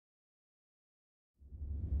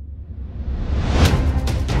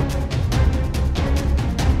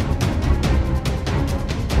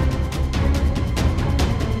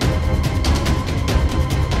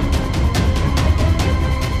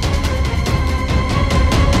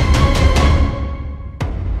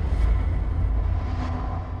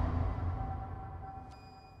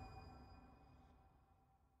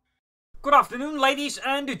afternoon, ladies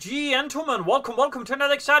and gentlemen. Welcome to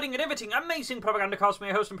another exciting and riveting, amazing Propagandacast.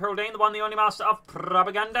 My host and Pearl Dane, the one, the only master of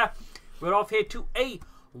propaganda. We're off here to a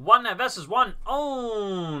 1 versus 1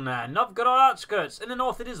 on Novgorod Outskirts. In the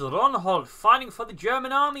north, it is Ronholt fighting for the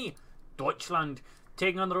German army. Deutschland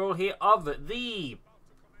taking on the role here of the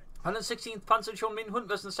 116th Panzerdivision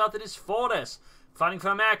versus the south, it is Fortress fighting for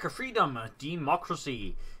America, freedom,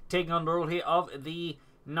 democracy. Taking on the role here of the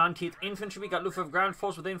 19th Infantry. We got Luftwaffe Ground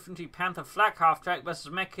Force with Infantry, Panther, Flak, Half Track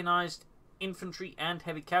versus Mechanized Infantry and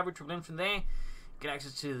Heavy Cavalry. Triple in from there. Get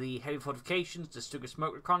access to the heavy fortifications, the Stuka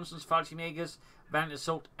Smoke Reconnaissance, Fallschirmjägers, Valiant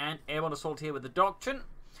Assault, and Airborne Assault here with the Doctrine.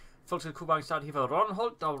 Fulton Kuban start here for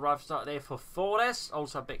Ronholt. Double rifle start there for Fortress.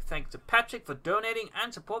 Also a big thanks to Patrick for donating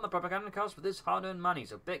and supporting the Propagandacast with his hard-earned money.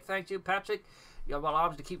 So big thanks to you, Patrick. You're well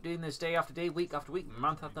able to keep doing this day after day, week after week,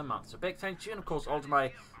 month after month. So big thanks to you, and of course all to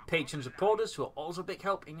my Patreon supporters who are also a big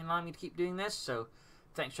help in allowing me to keep doing this. So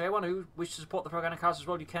thanks to everyone who wishes to support the Propagandacast as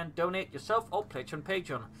well. You can donate yourself or pledge on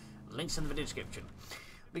Patreon. Links in the video description.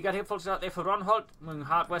 We got here folks out there for Ronholt, moving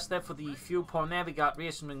hard west there for the fuel point there. We got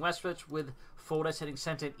Rearson moving westwards with Fortress heading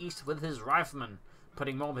centre and east with his riflemen,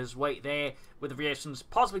 putting more of his weight there with the Rearsons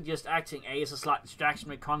possibly just acting as a slight distraction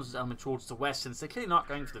reconnaissance element towards the west, since they're clearly not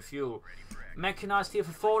going for the fuel. Mechanized here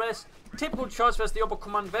for Fortress. Typical choice versus the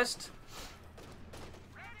Oberkommand West.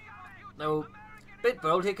 Though, a bit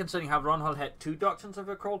bold here considering how Ronholt had two doctrines, if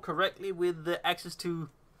I recall correctly, with the access to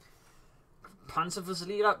Panzer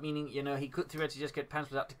facility up, meaning, you know, he could theoretically just get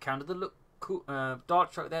Panzer up to counter the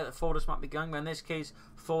dart truck there that Fortress might be going, but in this case,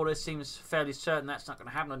 Fortress seems fairly certain that's not going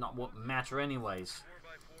to happen, and not what matter anyways.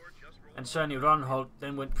 And certainly Ronholt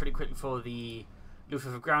then went pretty quickly for the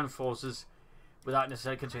Luftwaffe ground forces, without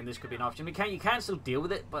necessarily considering this could be an option. You can still deal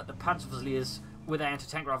with it, but the Panzer Fusiliers with their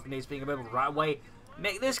anti-tank rifle grenades being available right away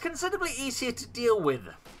make this considerably easier to deal with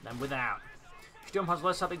than without. Sturmpanzer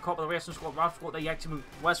West have been caught by the Rearson squad, rifle squad, they actually moved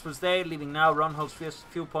westwards there, leaving now Ronholt's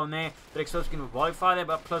fuel point there. They're exposed to volley fire there,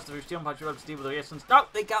 but plus the Sturmpanzer were able to deal with the Rearsons. No,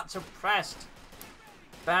 they got suppressed.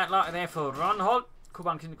 Bad luck there for Ronholt.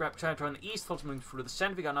 Kuban can grab territory on the east, Fulton moving through the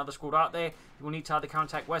centre. We got another squad out there. You will need to either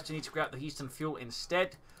counterattack west, you need to grab the eastern fuel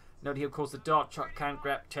instead. Note here, of course, the dart truck can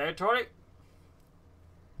grab territory.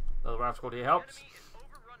 The rifle squad here helps.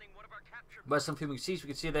 Western fuel cease. We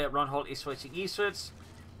can see there Ronholt is switching eastwards.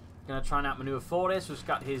 Going to try and outmaneuver Fortress, who's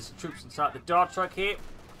got his troops inside the dart truck here.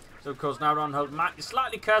 So, of course, now Ronholt might be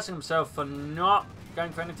slightly cursing himself for not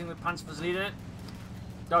going for anything with Panzer Fusilier in it.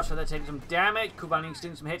 Dart truck there taking some damage. Kuban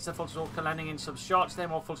doing some hits. The Fultons also landing in some shots there.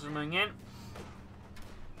 More Fultons moving in.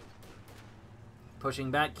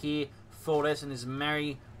 Pushing back here, Fortress and his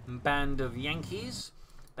merry band of Yankees.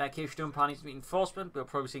 Back here, Sturmpanzer needs reinforcement. We're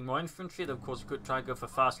probably seeing more infantry. Though, of course, we could try and go for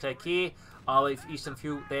fast tech here. Our eastern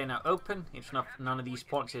fuel, they are now open. Interesting enough, none of these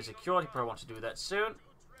points are secured. He probably wants to do that soon.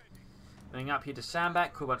 Moving up here to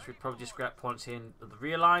Sandbach. Kuban should probably just grab points in the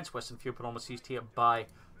rear lines. Western fuel put almost seized here by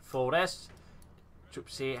Fortress.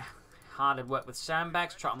 Troops here hard at work with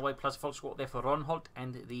Sandbags. Trot on the way, plus a full squad there for Ronholt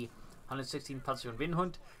and the 116th Panzerdivision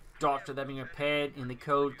Windhund. Doctor, they're being repaired in the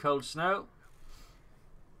cold snow.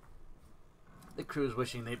 The crew is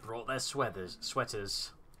wishing they brought their sweaters.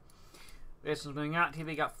 Rearson's moving out here.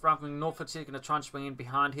 We got Frank moving northwards here. Going to try and swing in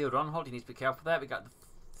behind here. Ronholt, he needs to be careful there. We got the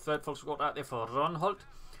third full squad out there for Ronholt.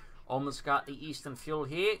 Almost got the eastern fuel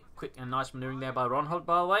here. Quick and nice maneuvering there by Ronholt,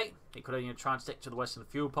 by the way. He could only try and stick to the western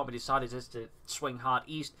fuel pump, but decided just to swing hard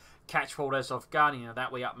east, catch Fortress off guard, and, you know,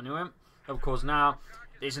 that way outmaneuver him. Of course, now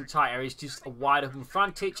this entire area is just a wide open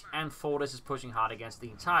frontage, and Fortress is pushing hard against the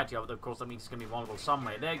entirety of it. Of course, that means it's going to be vulnerable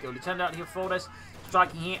somewhere. There you go. Lieutenant out here, Fortress,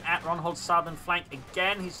 striking here at Ronholt's southern flank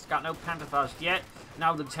again. He's got no Panther fast yet.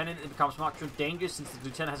 Now the Lieutenant, it becomes much more dangerous since the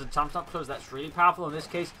Lieutenant has a jump stop close. That's really powerful in this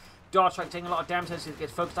case. Dart truck taking a lot of damage as it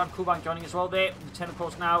gets focused on. Kuban joining as well there. The Lieutenant, of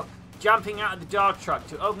course, now jumping out of the dart truck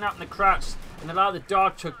to open up in the crouch and allow the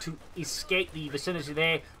dart truck to escape the vicinity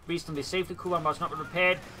there reasonably safely. Kuban was not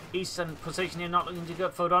repaired. Eastern position here not looking too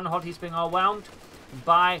good for Ronholt. He's being overwhelmed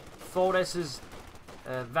by Fortress's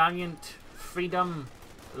valiant freedom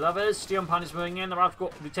lovers. Sturmpanzer is moving in. The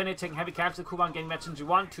Lieutenant taking heavy casualties. Kuban getting met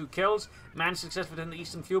into 2 kills. Man success within the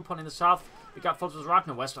eastern fuel point in the south. We got Fortress's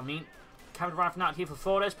rifle in the west. Cavalry rifle out here for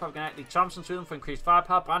Fortress. Probably going to actually Thompson to them for increased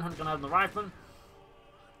firepower. Brandhunt going out on the rifleman.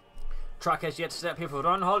 Truck has yet to set up here for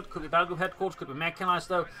Ronholt. Could be Battle Group headquarters, could be Mechanized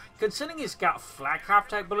though. Considering he's got flak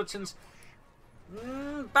half-type bulletins,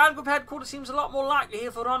 Battle Group headquarters seems a lot more likely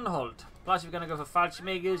here for Ronholt. Plus, if you're going to go for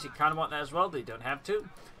Fallschirmjägers, you kind of want that as well, but you don't have to.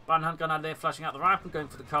 Brandhunt going out there, flashing out the rifle, going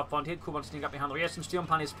for the car point here. Kuban sneaking up behind the Rearson.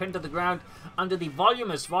 Sturmpanzer is pinned to the ground under the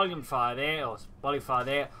volume fire there, or volley fire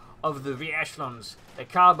there, of the rear echelons. The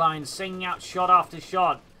carbines singing out shot after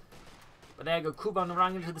shot. But there you go, Kuban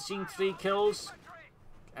rang into the scene, 3 kills.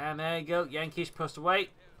 And there you go, Yankees pushed away.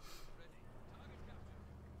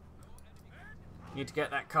 Need to get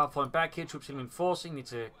that card point back here. Troops reinforcing. Need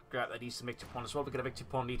to grab that eastern victory point as well. We get a victory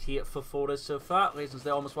point lead here for Fortress so far. Reasons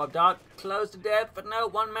they're almost wiped out. Close to death, but no,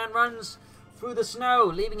 one man runs through the snow,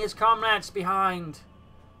 leaving his comrades behind.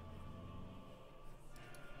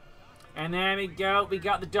 And there we go. We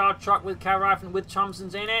got the Dart truck with Car Rifle with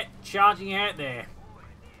Thompsons in it, charging out there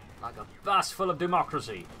like a bus full of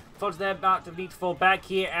democracy. Fortress they're about to need to fall back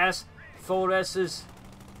here as Fortress's,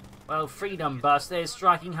 well, freedom bus. They're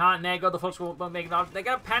striking hard, and there go the Fortress won't make it out. They're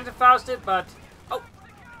going to Panther-Faust it, but oh,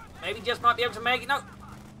 maybe just might be able to make it.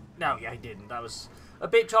 No, yeah, he didn't. That was a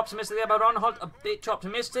bit too optimistic there by Ronholt. A bit too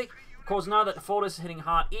optimistic. Of course, now that the Fortress is hitting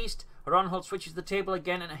hard east, Ronholt switches the table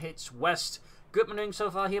again and it hits west. Good maneuvering so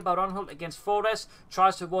far here by Ronholt against Fortress.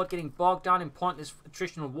 Tries to avoid getting bogged down in pointless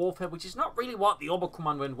attritional warfare, which is not really what the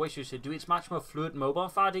Oberkommandant wishes to do. It's much more fluid mobile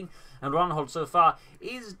fighting, and Ronholt so far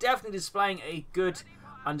is definitely displaying a good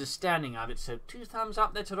understanding of it. So 2 thumbs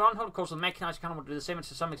up there to Ronholt. Of course, the Mechanized kind of want to do the same, and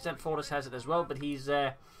to some extent Fortress has it as well, but he's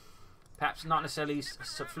perhaps not necessarily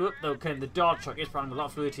so fluid, though the Dart truck is running with a lot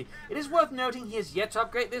of fluidity. It is worth noting he has yet to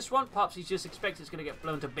upgrade this one. Perhaps he's just expected it's going to get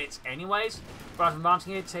blown to bits anyways. But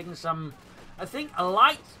advancing here, taking some, I think, a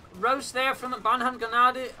light roast there from the Banhan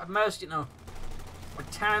Grenade. At most, you know, a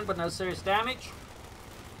tan, but no serious damage.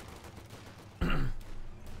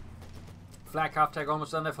 Flag half tag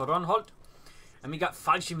almost done there for Ronholt. And we got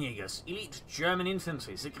Fallschirmjägers, elite German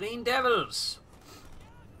infantry, the Green Devils.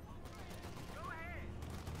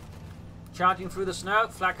 Charging through the snow.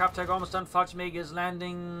 Flag half tag almost done. Fallschirmjägers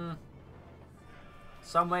landing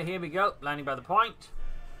somewhere. Here we go. Landing by the point.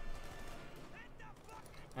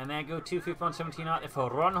 And there go 251-17 out there for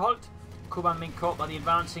Ronholt. Kuban being caught by the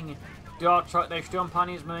advancing Dart truck. Their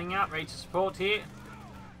Sturmpani is moving out, ready to support here.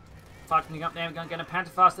 Fighting up there. We're going to get a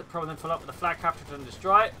Panther-Faust that probably then follow up with the flag capture and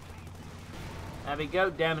destroy it. There we go.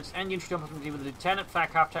 Damaged engine. Sturmpani with the lieutenant. Flag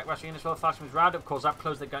half tag rushing in as well. Fallschirm is rounded. Of course, up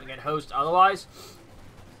close they're going to get hosed otherwise.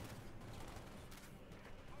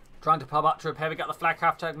 Trying to pop up to repair. We got the flag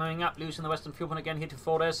half tag moving up. Losing the western fuel point again here to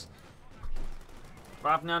Fortress.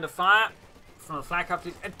 Right now to fire. From the flag half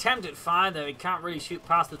tag. Attempted fire though. He can't really shoot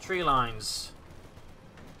past the tree lines.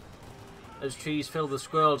 Those trees fill the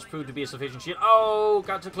squirrels. Proved to be a sufficient shield. Oh,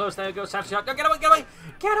 got too close. There we go. Satchel shot. No, get away, get away.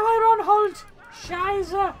 Get away, Ronholt.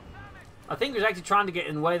 Scheiße. I think he was actually trying to get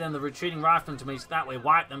in the way then the retreating riflemen to meet that way,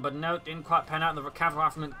 wipe them, but no, it didn't quite pan out. The cavalry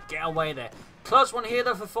riflemen get away there. Close one here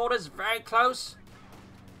though for Fortress. Very close.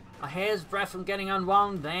 A hair's breadth from getting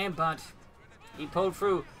unwound there, but he pulled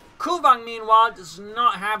through. Kuban, meanwhile, does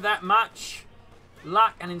not have that much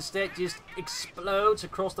luck and instead just explodes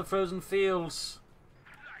across the frozen fields.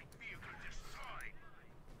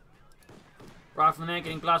 Rifleman there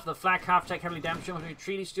getting blasted with a flak half tech, heavily damaged.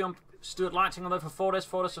 Treaty Stuart Lighting although for Fortress.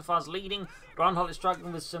 Fortress so far is leading. Ronholt is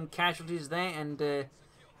struggling with some casualties there, and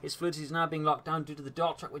his fluidity is now being locked down due to the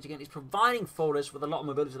Dart truck, which again is providing Fortress with a lot of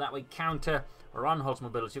mobility, that way counter Ronholt's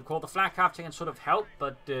mobility. Of course, the flak half tech can sort of help,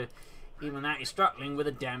 but even that is struggling with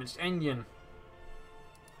a damaged engine.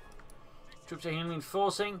 Troops are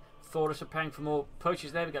reinforcing. Fortress preparing for more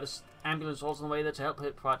pushes there. We've got an ambulance also on the way there to help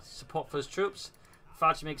provide support for his troops.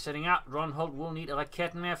 Fallschirmjäger setting up. Ronholt will need a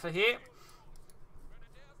Rakettenwerfer here.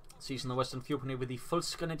 Seizing the western fuel point with the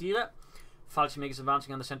Volksgrenadiere. Fallschirmjägers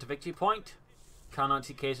advancing on the centre victory point.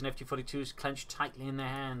 K-90Ks and FT-42s clenched tightly in their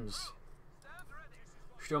hands.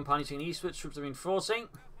 Sturmpani taking eastwards. Troops are reinforcing.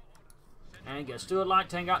 And get Stuart Light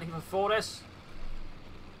tank out here for Fortress.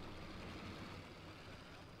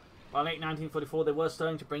 By late 1944, they were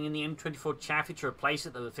starting to bring in the M24 Chaffee to replace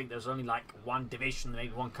it. Though I think there was only like one division,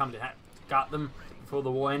 maybe one company that got them before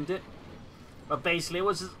the war ended. But basically, it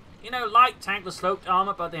was, you know, light tank with sloped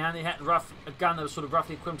armor, but they had a gun that was sort of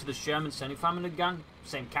roughly equivalent to the Sherman 75mm gun.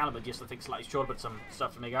 Same caliber, just I think slightly shorter, but some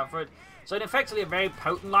stuff to make up for it. So it's effectively a very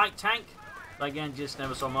potent light tank. But again, just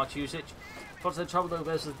never saw much usage. What's the trouble though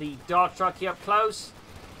versus the Dart truck here up close.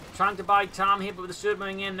 Trying to buy time here, but with the Stuart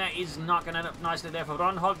moving in, that is not going to end up nicely there for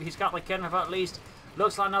Ronholt. He's got like Kennefer at least.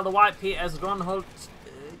 Looks like another wipe here as Ronholt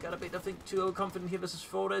got a bit, I think, too overconfident here versus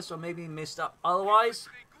Fortress, or maybe missed up otherwise.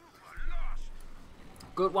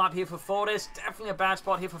 Good wipe here for Fortress. Definitely a bad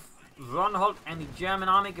spot here for Ronholt and the German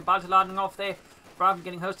army. About to landing off there. Rather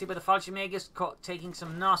getting hosted by the Fallschirmjägers, taking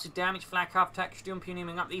some nasty damage. Flak half tack,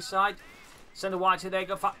 Sturmpani up the east side. Send a wide to there.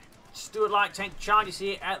 Go for Stuart Light tank charges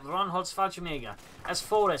here at Ronholt's Fallschirmjäger. As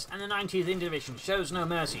Fortress and the 90th Division shows no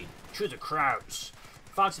mercy to the crowds.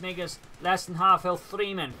 Fallschirmjägers less than half health,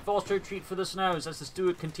 3 men, forced to retreat for the snows as the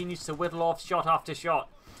Stuart continues to whittle off shot after shot.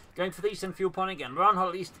 Going for the eastern fuel point again. Ronholt,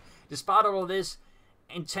 at least, despite all of this,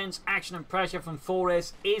 intense action and pressure from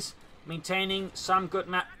 4S is maintaining some good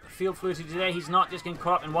field fluidity today. He's not just getting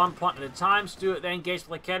caught up in one point at a time. Stuart there engaged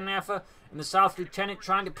with the Kedenaffer and the South Lieutenant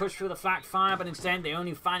trying to push through the flak fire, but instead they're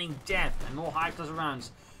only finding death and more high-class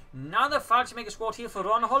rounds. Another Fallschirmjäger squad here for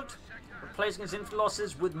Ronholt, replacing his infantry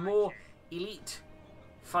losses with more elite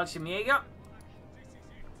Fallschirmjäger.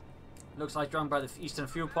 Looks like drawn by the eastern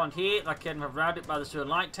fuel point here. That can have routed by the Stuart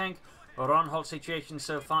light tank. Ronholt's situation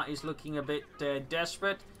so far is looking a bit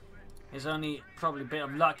desperate. His only probably bit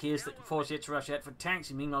of luck here is that the force yet to rush ahead for tanks.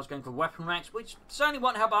 He meanwhile is going for weapon racks, which certainly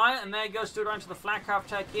won't help either. And there he goes, Stuart around to the flak half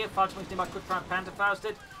attack here. Fallschirmjäger nearby could try and Pantherfaust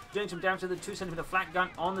it. Doing some damage to the 2cm flak gun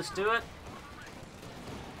on the Stuart.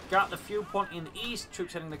 Got the fuel point in the east.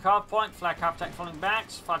 Troops heading the carve point. Flak half attack falling back.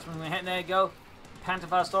 Fallschirmjäger ahead. There you go.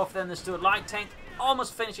 Pantherfaust off. Then the Stuart light tank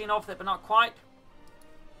almost finishing off there, but not quite.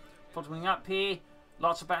 Fallschirmjäger up here.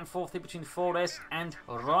 Lots of back and forth here between 4S and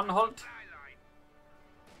Ronholt.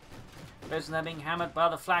 They're being hammered by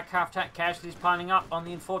the flak half-attack. Casualties piling up on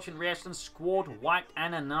the unfortunate reaction. Squad wiped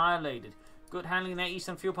and annihilated. Good handling there.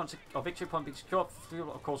 Eastern fuel point, or victory point being secured.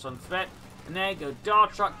 Fuel, of course, on threat. And there you go.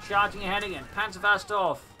 Dart truck charging ahead again. Panzerfaust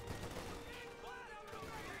off.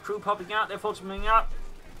 Crew popping out there. Fallschirmjäger up.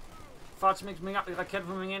 Fallschirmjäger moving up. They've got Kevin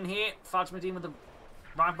moving in here. Fallschirmjäger dealing with the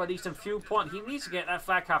right by the eastern fuel point. He needs to get that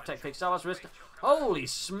flak half-attack fixed. Otherwise, risk. Holy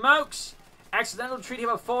smokes! Accidental retreat here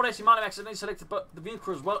by 4S. He might have accidentally selected the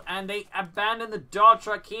vehicle as well. And they abandon the Dart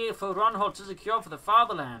truck here for Ronholt to secure for the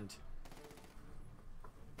fatherland.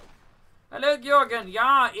 Hello, Jürgen.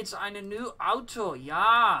 Ja, it's a new Auto.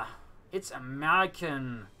 Ja, it's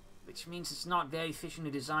American. Which means it's not very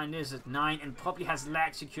efficiently designed, is it? 9, and probably has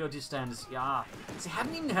lax security standards. Ja. They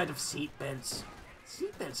haven't even heard of seatbelts.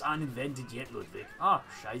 Seatbelts aren't invented yet, Ludwig. Oh,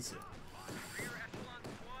 scheiße.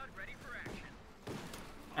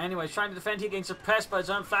 Anyway, trying to defend here, getting suppressed by his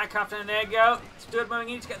own flak captain, and there you go. Stuart moving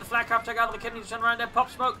in to get the flak captain out of the kidney, to turn around there, pop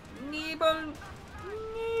smoke. Niebel!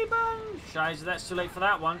 Scheiße, that's too late for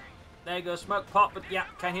that one. There you go, smoke pop, but yeah,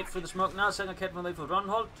 can't hit through the smoke now. Second kid move for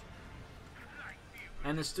Ronholt.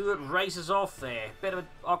 And the Stuart races off there. Bit of an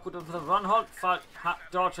awkward one for the Ronholt.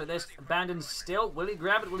 Dodger, there's abandoned still. Will he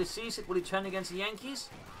grab it? Will he seize it? Will he turn against the Yankees?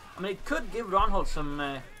 I mean, it could give Ronholt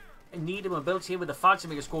some need of mobility here with the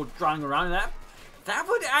Fallschirmjäger squad driving around that. That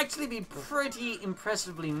would actually be pretty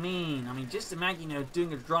impressively mean. I mean, just imagine, you know,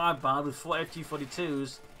 doing a drive-by with 4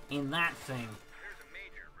 FT-42s in that thing.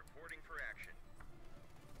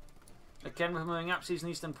 Again, we're moving up, season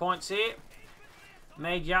eastern points here.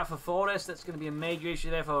 Major out for 4S. That's going to be a major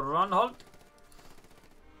issue there for Ronholt.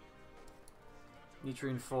 Need to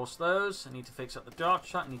reinforce those. I need to fix up the Dart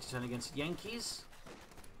shot. I need to turn against the Yankees.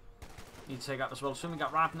 Need to take up as well. Swimming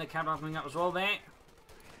up right in the camera, moving up as well there.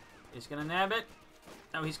 He's going to nab it.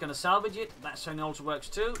 Now he's going to salvage it. That certainly also works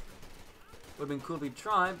too. Would have been cool if he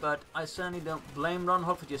tried, but I certainly don't blame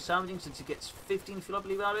Ronholt for just salvaging since he gets 15 fuel, I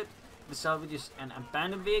believe, out of it. The salvage is an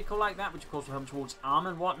abandoned vehicle like that, which of course will help towards armor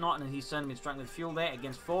and whatnot, and he's certainly been striking with fuel there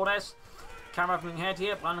against 4S. Camera moving ahead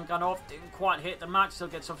here. Brandon gun off. Didn't quite hit the mark. Still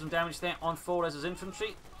gets some damage there on 4S's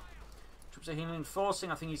infantry. Troops are healing and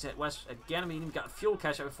forcing. I think he's at west again. I mean, he didn't get a fuel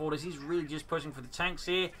cache out with 4S. He's really just pushing for the tanks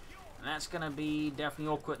here. And that's going to be definitely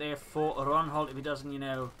awkward there for Ronholt if he doesn't, you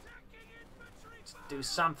know, do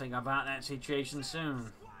something about that situation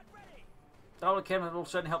soon. Dollar Kevin will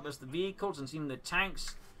certainly help us the vehicles and even the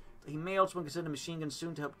tanks. He may also consider machine guns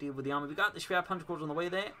soon to help deal with the army. We got the Schwer Panzerkorps on the way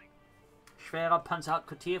there. Schwerer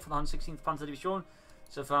Panzerhauptquartier for the 116th Panzer Division.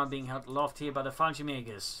 So far being held aloft here by the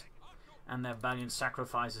Fallschirmjägers and their valiant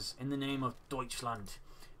sacrifices in the name of Deutschland.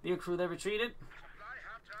 The crew there retreated.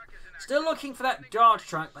 Still looking for that Dart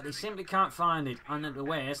truck, but they simply can't find it.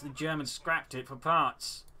 Unaware as the Germans scrapped it for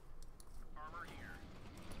parts.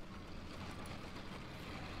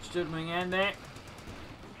 Stood moving in there.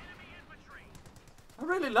 I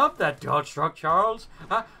really loved that Dart truck, Charles.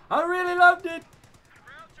 I really loved it.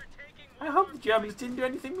 I hope the Germans didn't do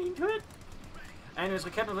anything mean to it. Anyways, we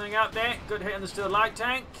kept moving out there. Good hit on the Stuart light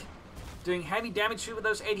tank. Doing heavy damage through with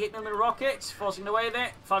those 88mm rockets. Forcing the way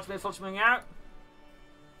there. Fallschirmjäger moving out.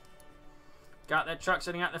 Got that truck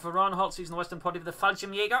setting out there for Ronholt, seizing the western body of the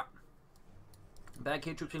Fallschirmjäger. Back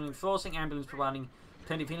here, troops reinforcing, ambulance providing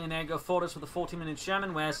plenty of healing. There go 4S with a 14-minute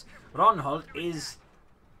Sherman, whereas Ronholt is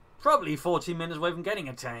probably 14 minutes away from getting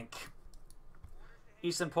a tank.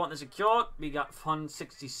 Eastern point is secured. We got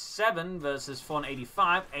 167 versus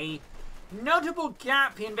 185. A notable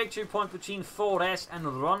gap in victory point between 4S and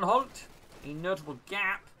Ronholt. A notable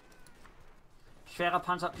gap. Schwerer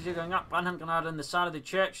Panzer going up. Brandhand Grenade on the side of the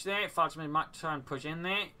church there. Fallschirmjäger might try and push in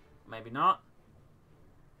there. Maybe not.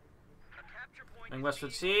 Going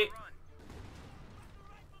westwards here.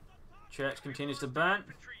 Church continues to burn.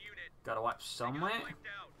 Gotta wipe somewhere.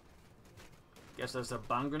 Guess there's a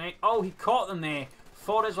bomb grenade. Oh, he caught them there.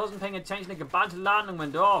 Fortress wasn't paying attention. He got to land and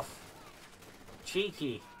went off.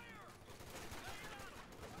 Cheeky.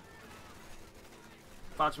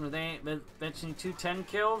 Fights from there. Eventually 210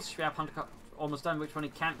 kills. Schwab Hunter almost done, which one he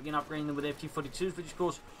can't begin upgrading them with FT-42s, which of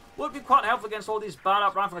course would be quite helpful against all these bad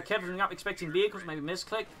up rifle kept up expecting vehicles, maybe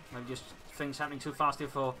misclick, maybe just things happening too fast here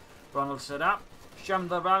for Ronholt to set up. Sherman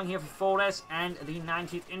the rallying here for 4S and the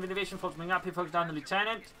 19th Infantry Division. Force moving up here, focus down the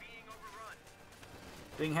Lieutenant.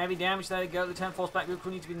 Doing heavy damage. There they go. Lieutenant force back.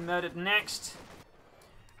 Who needs to be murdered next.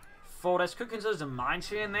 4S could consider some mines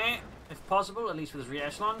here and there, if possible, at least with his rear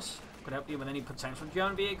echelons. Could help you with any potential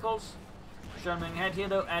German vehicles. Sherman moving ahead here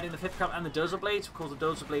though, adding the 5th Cup and the Dozer Blades. Of course, the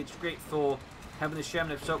Dozer Blades are great for helping the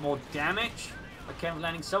Sherman absorb more damage. But Kevin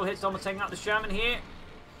landing solo hits, almost taking out the Sherman here.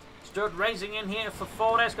 Stood raising in here for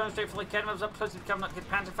 4S, going straight for the Kevin. Up close to the Kevin, not get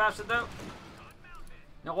Panther faster though.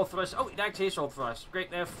 Now authorized. Oh, it actually is authorized.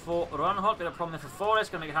 Great there for Ronholt. Bit of a problem there for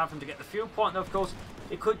 4S. Going to make it hard for him to get the fuel point. Though, of course,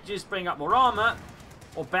 it could just bring up more armor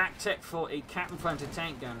or back tech for a Captain Planted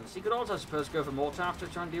tank guns. He could also, I suppose, go for mortar after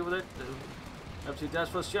to try and deal with it. Up to does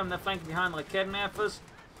for Sherman. They're flanking behind like Kedden efforts.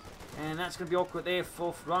 And that's going to be awkward there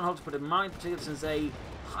for Ronholt to put in mind, particularly since a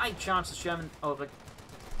high chance of Sherman. Oh,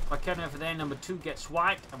 like Kedden effort there. Number 2 gets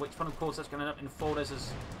wiped. At which point, of course, that's going to end up in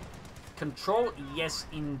 4S's control. Yes,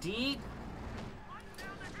 indeed.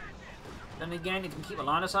 Then again, if you can keep a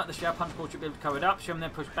line of sight, the Schwer Punted Quarters should be able to cover it up. Sherman then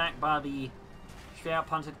pushed back by the Schwer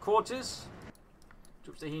Punted Quarters.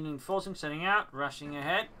 Troops are healing, forcing, setting out, rushing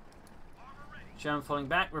ahead. Sherman falling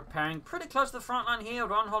back, repairing pretty close to the front line here.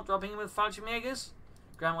 Ronholt dropping in with Fallschirmjägers.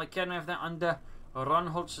 Ground like Kedden have that under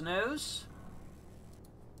Ronholt's nose.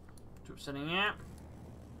 Troops setting out.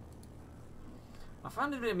 I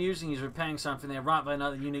found it a bit amusing he's repairing something there right by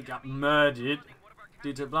another unit got murdered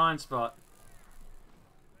due to a blind spot.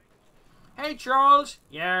 Hey Charles,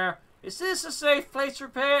 yeah, is this a safe place to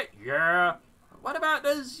repair? Yeah. What about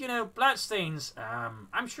those, bloodstains?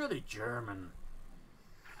 I'm sure they're German.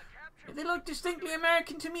 They look distinctly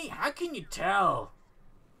American to me. How can you tell?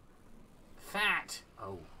 Fat.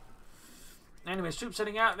 Oh. Anyways, troops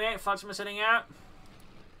setting out there. Fallschirmjäger setting out.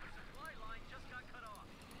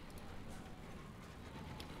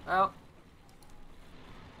 Well.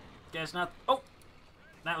 Guess not. Oh.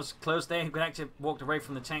 That was close there. He could actually walked away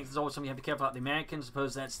from the tanks. There's always something you have to be careful about the Americans. I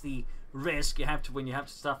suppose that's the risk you have to when you have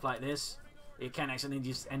stuff like this. You can accidentally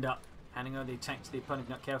just end up handing over the tank to the opponent if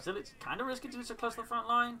you're not careful. It's kind of risky to do so close to the front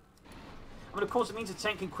line. I mean, of course, it means the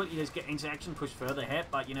tank can quickly just get into action, push further ahead.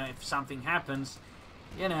 But, if something happens,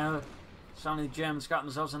 suddenly the Germans got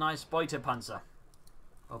themselves a nice Beutepanzer.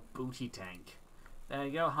 Or booty tank. There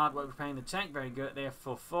you go. Hard work repairing the tank. Very good there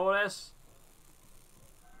for 4S.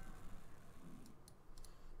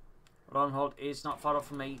 Ronholt is not far off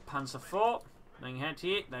from a Panzer IV. Moving ahead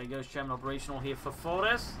here. There goes German operational here for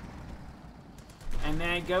 4S. And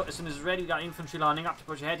there you go. As soon as it's ready, we got infantry lining up to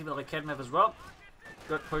push ahead. You've got Kedden as well.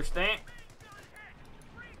 Good push there.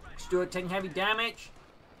 Stewart taking heavy damage.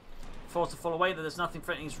 Forced to fall away. There's nothing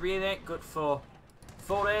threatening his rear there. Good for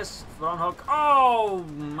 4S. For Ronholt. Oh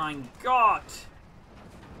my god.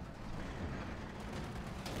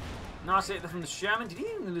 Nice hit from the Sherman. Did he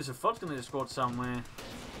even lose a foot in the squad somewhere?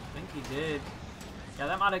 I think he did. Yeah,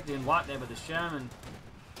 that might have been wiped there by the Sherman.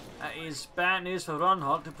 That is bad news for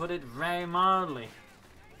Ronholt, to put it very mildly.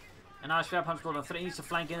 And now Schwer Punch Squad on 3 needs to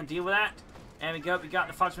flank in and deal with that. There we go. We got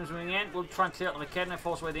the Fallschirmjägers moving in. We'll try and clear out the Kedden and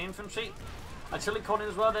force away the infantry. Artillery caught in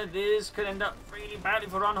as well. Then this could end up really badly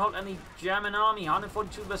for Ronholt and the German army.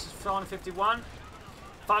 142 versus 451.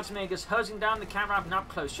 Fallschirmjägers hosing down the camera up and up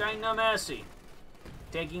close, showing no mercy.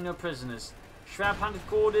 Taking no prisoners. Schwer Punted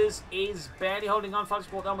Quarters is barely holding on.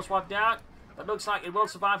 Fallschirmjägers almost wiped out. But looks like it will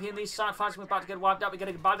survive here in these side. Fallschirmjägers about to get wiped out. We get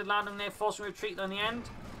a guided landing there, forcing retreat in the end.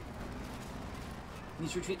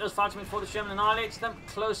 Needs to retreat those Fallschirmjägers before the Sherman annihilates them.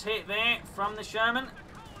 Close hit there from the Sherman.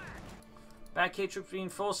 Back here, troops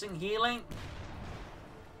reinforcing, healing.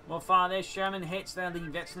 More fire there. Sherman hits there the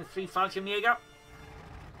veteran 3 Fallschirmjäger.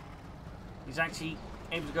 He's actually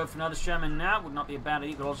able to go for another Sherman now. Would not be a bad idea.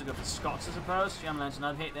 He could also go for Scots, I suppose. Sherman lands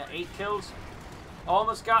another hit there. 8 kills.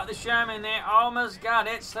 Almost got the Sherman there. Almost got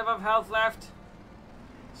it. Sliver of health left.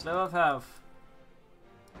 Sliver of health.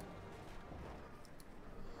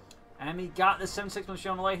 And we got the 7.6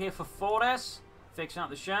 machine on the way here for 4S. Fixing up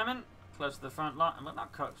the Sherman. Close to the front line. Well,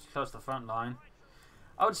 not close to the front line.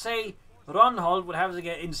 I would say Ronholt would have to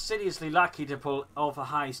get insidiously lucky to pull off a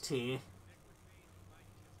heist here.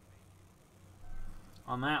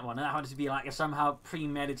 On that one. That had to be like a somehow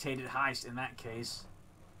premeditated heist in that case.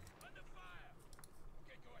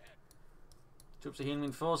 Troops are healing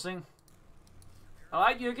and forcing.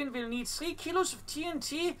 Alright, Jürgen, we'll need 3 kilos of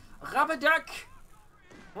TNT, rubber duck,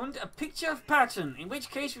 and a picture of pattern, in which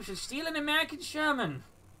case we should steal an American Sherman.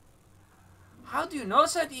 How do you know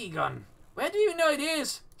that, Egon? Where do you know it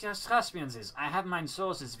is? Just trust me on this. I have my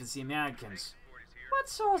sources with the Americans. What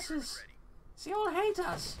sources? They all hate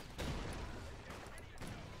us.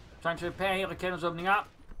 Trying to repair here, the cannon's opening up.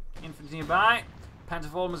 Infantry nearby. Panther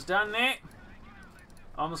almost done there.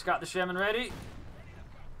 Almost got the Sherman ready.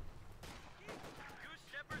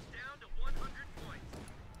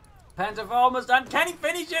 Panther almost done. Can he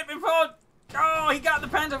finish it before? Oh, he got the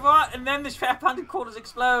Panther and then the Panther quarters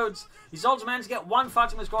explodes. He's also managed to get one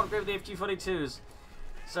fighting with squad with the FG-42s.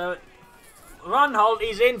 So Ronholt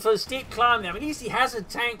is in for a steep climb there. At least he has a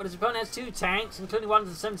tank, but his opponent has 2 tanks, including one of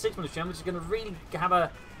the 76mm Sherman, which is going to really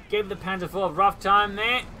give the Panther IV a rough time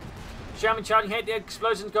there. Sherman charging ahead, the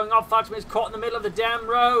explosions going off. Fighting is caught in the middle of the damn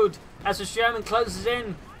road as the Sherman closes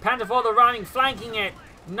in. Panther IV, the running, flanking it.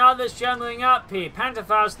 Another Sherman moving up here. Panther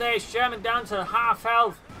Faust there. Sherman down to half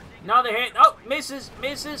health. Another hit. Oh, misses.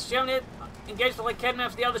 Sherman hit. Engaged with the Kedman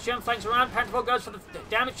after the other Sherman flanks around. Panther IV goes for the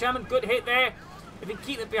damage Sherman. Good hit there. If he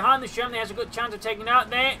keep it behind the Sherman, he has a good chance of taking it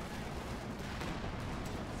out there.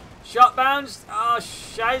 Shot bounced. Oh,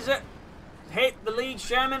 Scheiße. Hit the lead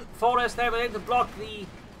Sherman. Forrest there, but able to block the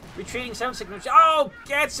retreating 76mm. Oh,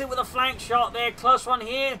 gets it with a flank shot there. Close one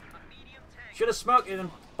here. Should have smoked it.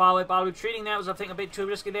 And by retreating there was, I think, a bit too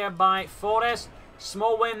risky there by Forrest.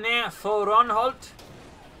 Small win there for Ronholt.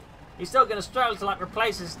 He's still going to struggle to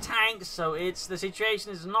replace his tanks, so the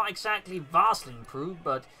situation is not exactly vastly improved,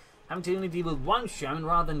 but having to only deal with 1 Sherman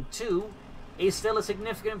rather than 2 is still a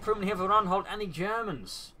significant improvement here for Ronholt and the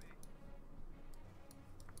Germans.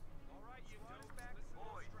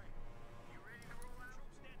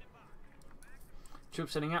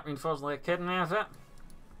 Troops setting up, reinforcing their Kedman.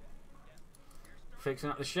 Fixing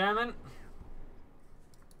up the Sherman.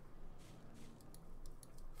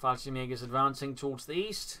 Fallschirmjägers advancing towards the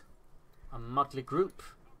east. A motley group.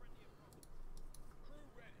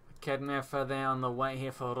 Kedman there on the way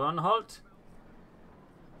here for Ronholt.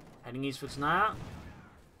 Heading eastwards now.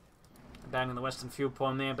 Down in the western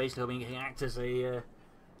viewpoint there, basically hoping he can act as a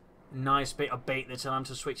nice bit of bait that's allowed him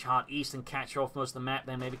to switch hard east and catch off most of the map,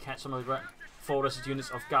 then maybe catch some of the Forrest's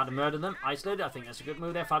units off guard and murder them. Isolated, I think that's a good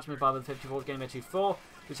move there. Fighting by with 54 getting there 2-4.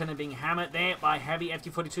 Lieutenant being hammered there by heavy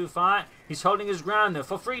FT-42 fire. He's holding his ground though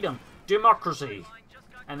for freedom, democracy.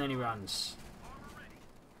 And then he runs.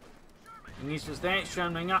 And he's just there,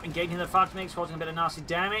 Sherman up, engaging the fight makes, causing a bit of nasty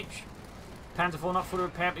damage. Panther IV not fully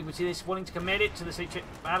repaired, but you can see this willing to commit it to the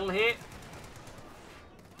battle here.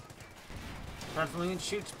 Panther IV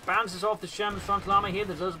shoots, bounces off the Sherman frontal armor here.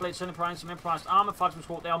 The Dozer Blade certainly providing some improvised armor. Fighting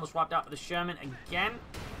squad, they almost wiped out with the Sherman again.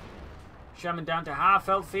 Sherman down to half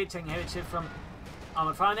health here, taking a heavy hit from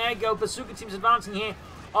armored fire. There you go, Bazooka team's advancing here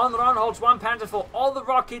on Ronholt's 1 Panther IV. All the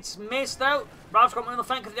rockets missed though. Ralph's got one on the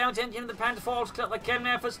flank of the damage engine of the Panther IV. Also clear like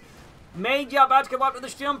Kedman efforts. Major about to get wiped with the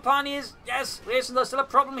Sturmpaniers. Yes, listen, there's still a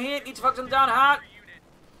problem here. Need to focus them down hard.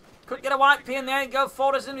 Could get a wipe here and there. Go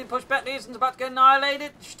Forrest in. We push back. Leeson's about to get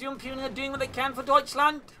annihilated. Sturmpaniers are doing what they can for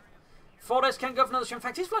Deutschland. Forrest can't go for another shot. In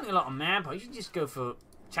fact, he's flanking a lot of manpower. You should just go for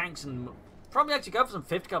tanks and probably actually go for some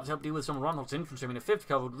 50 covers to help deal with some of Ronholt's infantry. I mean, a 50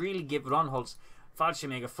 cover would really give Ronholt's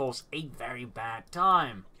Fallschirmjäger force a very bad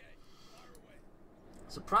time.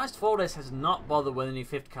 Surprised Forrest has not bothered with any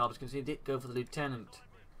 50 calibers because he did go for the lieutenant.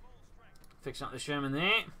 Fixing up the Sherman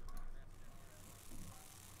there.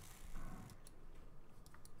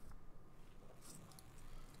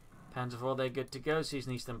 Panther IV, they're good to go.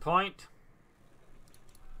 Season Eastern Point.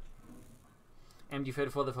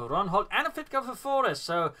 MG-34 for Ronholt and a 50 cover for Forrest.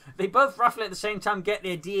 So they both roughly at the same time get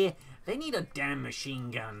the idea. They need a damn machine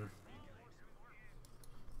gun.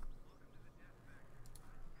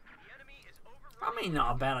 I mean,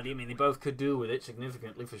 not a bad idea. I mean, they both could do with it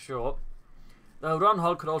significantly for sure. Though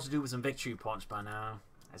Ronholt could also do with some victory points by now,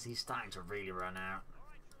 as he's starting to really run out.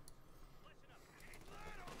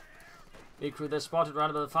 Big crew there spotted right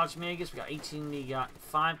above the Fallschirmjägers. We got 18, we got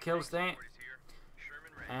 5 kills there.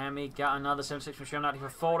 And we got another 76 from Sherman out here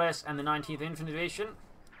for Forrest and the 19th Infantry Division.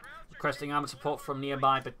 Requesting armoured support from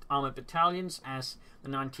nearby armoured battalions, as the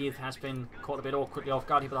 19th has been caught a bit awkwardly off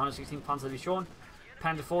guard here by the 116th Panzer Division.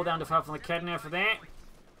 Panther IV down to 5 from the Kedman for there.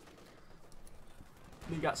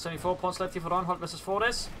 We got 74 points left here for Ronholt versus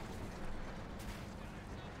Forrest.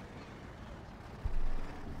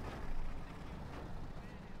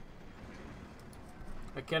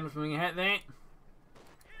 Again, moving ahead there.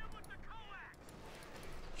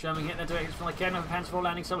 Sherman hitting the directions from the Kedman. Panther IV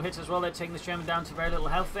landing several hits as well. They're taking the Sherman down to very little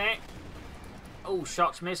health there. Oh,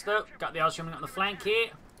 shots missed though. Got the other Sherman on the flank here.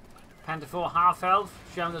 Panther 4 half health.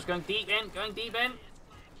 Sherman's going deep in,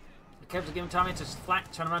 The Kevs are giving time to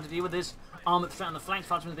flank, turn around to deal with this armored threat on the flanks.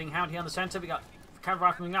 Fighters being hounded here on the centre. We got cavalry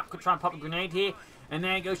rifle moving up, could try and pop a grenade here. And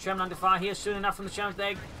there goes Sherman under fire here, soon enough from the Sherman's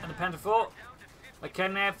leg and the Panther 4.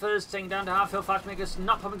 Mechanized taking down to half health. Fighters makers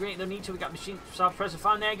not popping grenade, they need to. We got machine self-pressure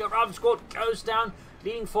fire. There you go, Robin squad goes down,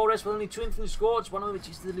 leading 4S with only 2 infantry squads, one of which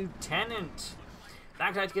is the lieutenant.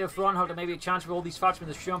 That guy to give Ronholt maybe a chance for all these fights with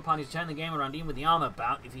the Sherman parties to turn the game around, even with the armor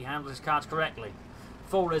bout, if he handles his cards correctly.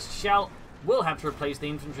 4S will have to replace the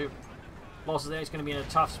infantry losses there. It's going to be in a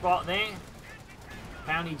tough spot there.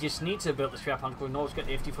 Apparently just needs to build the strap on. North's got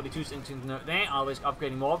the FT-42 sitting note there, always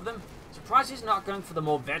upgrading more of them. Surprised he's not going for the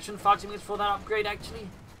more veteran fighting units for that upgrade actually,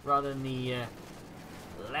 rather than the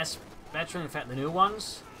less veteran, in fact the new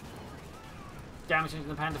ones. Damage into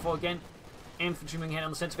the Panther 4 again. Infantry moving ahead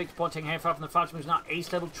on the centre victory point, taking heavy fire from the fighter moves now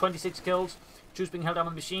ace level, 26 kills. Troops being held down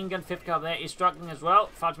with machine gun, 5th cover there is struggling as well.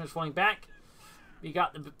 Fighter moves falling back. We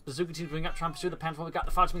got the bazooka teams moving up, trying to pursue the Panther 4. We got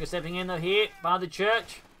the fighter moves stepping in though here by the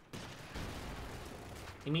church.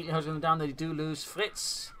 Immediately hosing them down, they do lose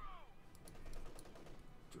Fritz.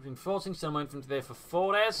 Reinforcing, still more infantry there for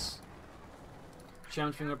 4S.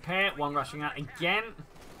 Sherman's being repaired, one rushing out again.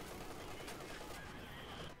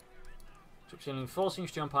 Still reinforcing,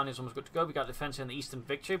 Sherman Pioneers almost good to go. We got defense in the eastern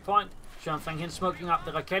victory point. Sherman flanking in, smoking up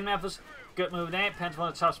the Raketenwerfers. Good move there, Panther on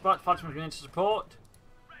a tough spot, Fighters going into support.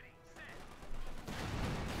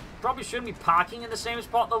 Probably shouldn't be parking in the same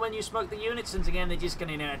spot though when you smoke the units, since again they're just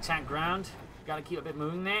going to attack ground. Got to keep a bit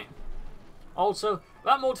moving there. Also,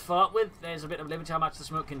 without more to follow up with, there's a bit of a limit to how much the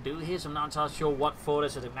smoke can do here, so I'm not entirely sure what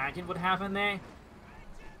 4S had imagined would happen there.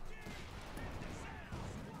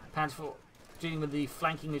 Panther 4 dealing with the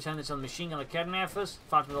flanking lieutenants on the machine gun Raketenwerfers.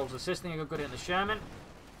 Fighters also assisting, a good hit in the Sherman.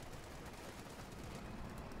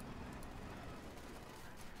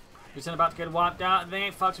 Lieutenant about to get wiped out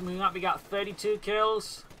there. Fighters moving up, we got 32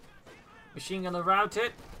 kills. Machine gun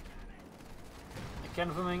routed.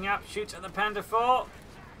 Raketenwerfer moving up, shoots at the Panther 4.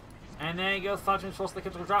 And there you go, Fighters force the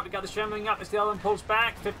critical drop. We got the Sherman moving up as the other one pulls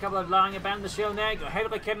back. 5th cover lying abandoned the Sherman there. Go ahead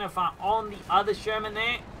of the Raketenwerfer on the other Sherman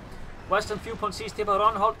there. Western fuel point seized here by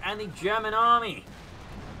Ronholt and the German army.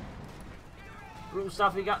 Brutal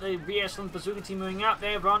stuff. We got the re-excellent bazooka team moving up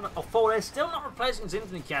there. 4S still not replacing his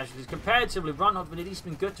infantry casualties. Comparatively, Ronholt has at least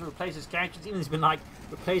been good to replace his casualties. Even he's been like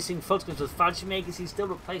replacing Fultons with Fudge makers, he's still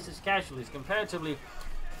replaced his casualties. Comparatively,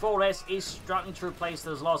 4S is struggling to replace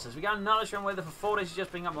those losses. We got another Sherman whether for 4S is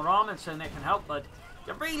just bringing up more armor, so that can help, but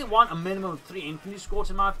you really want a minimum of 3 infantry squads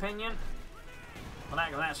in my opinion. Well,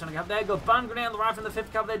 that's going to go. There go Bun Grenade on the right from the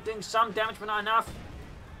 5th cover. They're doing some damage, but not enough.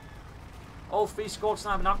 All 3 squads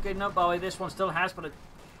now have been upgraded. No, by the way, this one still has, but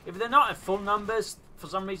if they're not at full numbers, for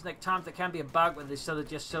some reason, at times there can be a bug where they still it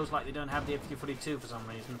just shows like they don't have the FQ-42 for some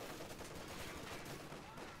reason.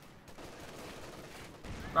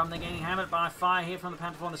 They're getting hammered by fire here from the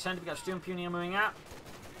Panther 4 in the centre. We got Stu and Punier moving out.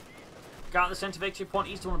 Got the centre victory point.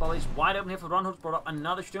 East one ball is wide open here for Ronholt. Brought up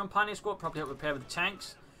another Stu and Pioneer squad. Probably help repair with the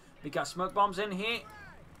tanks. We got smoke bombs in here.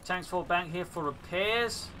 Tanks fall back here for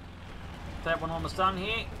repairs. Third one almost done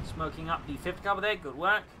here. Smoking up the 5th cover there. Good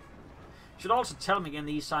work. Should also tell him again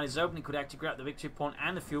the east side is open. He could actually grab the victory point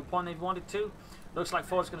and the fuel point if he wanted to. Looks like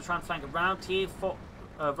Ford's going to try and flank around here for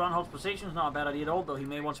Ronholt's position. It's not a bad idea at all, though he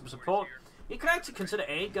may want some support. He could actually consider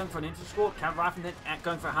A, going for an infantry squad, cavalry rifle, and then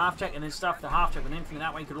going for a half check, and then stuff the half check with infantry.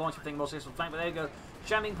 That way he could launch a thing more successful flank. But there you go.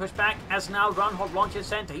 Sherman being pushed back as now Ronholt launches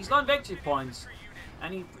centre. He's got victory points.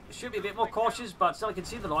 And he should be a bit more cautious, but still I can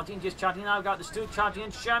see the launching just charging now. We've got the Stu charging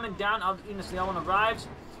in. Sherman down. Even as the other one arrives.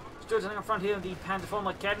 Stu's in front here of the Panther 4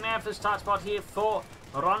 Raketenwerfer. Start spot here for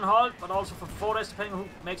Ronholt, but also for 4S, depending on who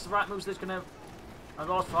makes the right moves. There's going to have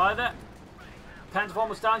lost for either. Panther 4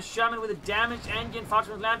 was down. Sherman with a damaged engine.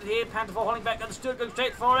 Fighter landed here. Panther 4 holding back. Got the Stuart going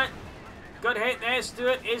straight for it. Good hit there.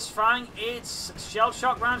 Stuart is firing its shell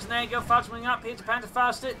shock rounds. And there you go. Fighter moving up here to Panther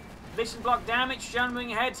faster. Vision block damage. Sherman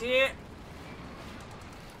moving ahead here.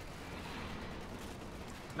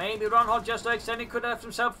 Maybe Ronholt just extended, could have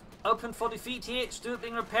himself open for defeat here. Stuart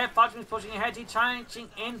being repaired, Fighter is pushing ahead, he's challenging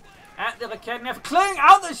in at the Raketenwerfer, clearing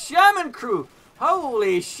out the Sherman crew.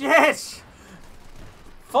 Holy shit!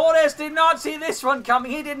 4S did not see this one coming.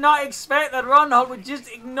 He did not expect that Ronholt would just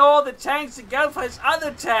ignore the tanks to go for his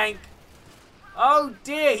other tank. Oh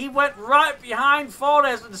dear, he went right behind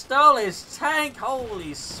 4S and stole his tank.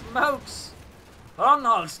 Holy smokes.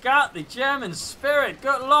 Ronholt's got the German spirit,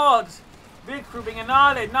 good lord. Big crew being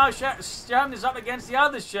annihilated. Now Sherman is up against the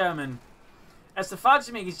other Sherman. As the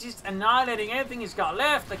fighter is just annihilating everything he's got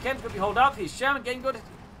left. The Ken's going to be held up. He's Sherman getting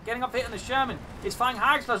up hit on the Sherman. He's firing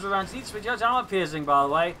high explosive rounds. Needs to be judged armor piercing, by the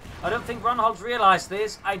way. I don't think Ronholt's realised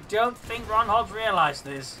this.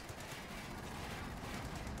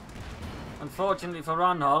 unfortunately for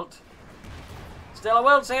Ronholt. Still, I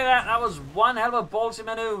will say that was one hell of a ballsy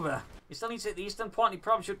manoeuvre. He still needs to hit the eastern point. He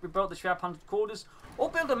probably should rebuild the sharp hunted quarters or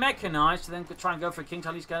build a mechanized to then try and go for a king to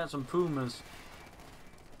at least get out some pumas.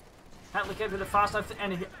 Had to get with the fast life,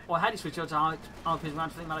 or had he switched over to RP's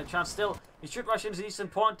round, I think might have a chance. Still, he should rush into the eastern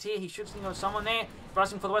point here. He should see someone there.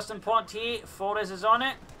 Rushing for the western point here. Forres is on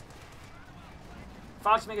it.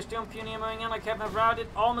 Falcons make a Sturm Pioneer moving in like Kevin have routed.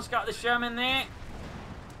 Almost got the Sherman there.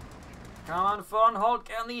 Come on, Ronholt,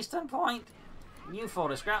 get on the eastern point. New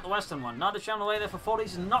Fortress, grab the western one. Another Sherman away there for 40.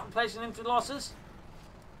 He's not replacing infantry losses.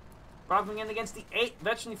 Bravo in against the 8.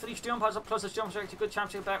 Veteran 3 Sturmpiles up close to Sturm. A good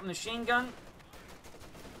chance to get back from the machine gun.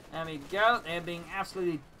 There we go. They're being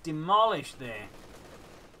absolutely demolished there.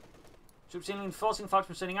 Troops reinforcing.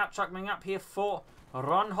 Falcons setting up. Truck moving up here for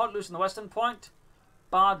Ronholt. Losing the western point.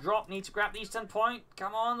 Bar drop. Needs to grab the eastern point.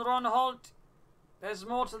 Come on, Ronholt. There's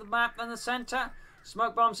more to the map than the centre.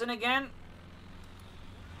 Smoke bombs in again.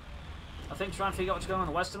 I think trying to figure out what's going on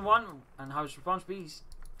the western one and how his response be.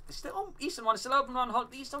 The eastern one is still open,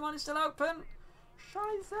 Ronholt. The eastern one is still open.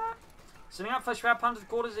 Scheiße. Setting up for Schwab Hunter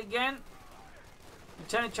quarters again.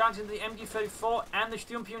 Lieutenant charging into the MG34 and the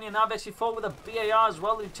Sturm Pioneer now basically forward with a BAR as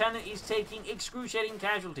well. The lieutenant is taking excruciating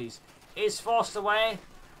casualties. Is forced away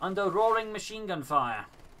under roaring machine gun fire.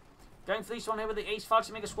 Going for this one here with the Ace Falcons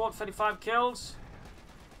to make a squad 35 kills.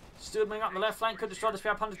 Stewart moving up the left flank, could destroy the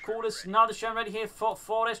 300 quarters. Now the Sherman ready here for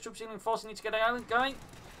 4S. Troops reinforcing, need to get out going.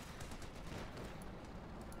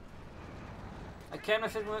 Again,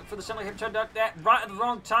 for the similar hip turned out there right at the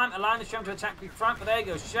wrong time, allowing the Sherman to attack the front, but there you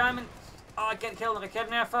go. Sherman, get killed on the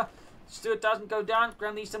Kednerfer. Stewart doesn't go down,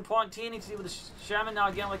 grab the eastern point here, needs to deal with the Sherman now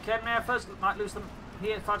again on the Kednerfers. Might lose them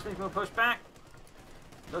here, Falcons will push back.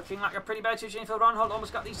 Looking like a pretty bad situation for Ronholt,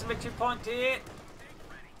 almost got the eastern victory point here.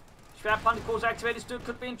 Strap Hunter calls activated. Stewart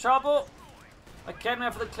could be in trouble. A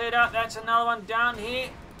Kedner for the cleared out. That's another one down here.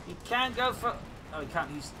 He can go for. Oh, he can't.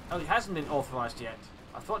 He hasn't been authorized yet.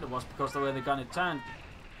 I thought it was because of the way the gun had turned.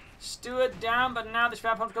 Stewart down, but now the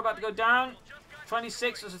Strap Hunter's about to go down.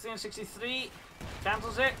 26 versus 363.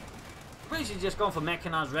 Cancels it. Really should just gone for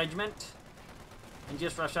Mechanized Regiment and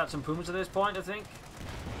just rush out some Pumas at this point, I think.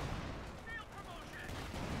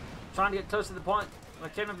 Trying to get close to the point. The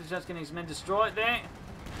Kedner is just getting his men destroyed there.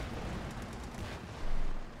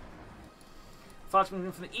 Fights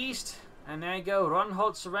moving from the east, and there you go.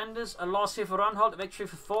 Ronholt surrenders. A loss here for Ronholt. A victory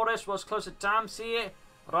for Forrest was close at times here.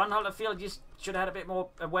 Ronholt, I feel, just should have had a bit more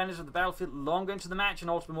awareness of the battlefield longer into the match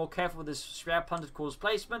and also be more careful with his Schwab punted course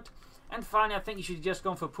placement. And finally, I think he should have just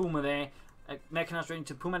gone for Puma there. Mechanized ready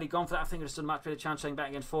to Puma, and he gone for that. I think there's still a much better chance of back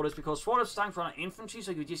against Forrest because Forrest is starting for infantry,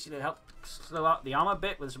 so you just help slow out the armor a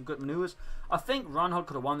bit with some good maneuvers. I think Ronholt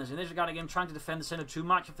could have won this in this regard again. Trying to defend the center too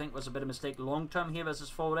much, I think, was a bit of a mistake long term here versus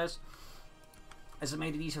Forrest. As it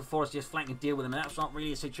made it easier for Forrest to just flank and deal with him, and that's not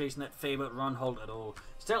really a situation that favoured Ronholt at all.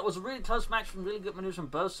 Still, it was a really close match from really good maneuvers from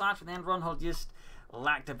both sides, but then Ronholt just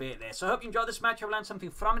lacked a bit there. So I hope you enjoyed this match. I've learned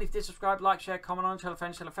something from it. If you did, subscribe, like, share, comment on, tell a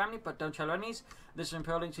friend, tell a family, but don't tell enemies. This is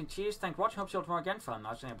Imperial Links and cheers. Thanks for watching. Hope to see you all tomorrow again for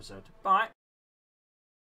another episode. Bye.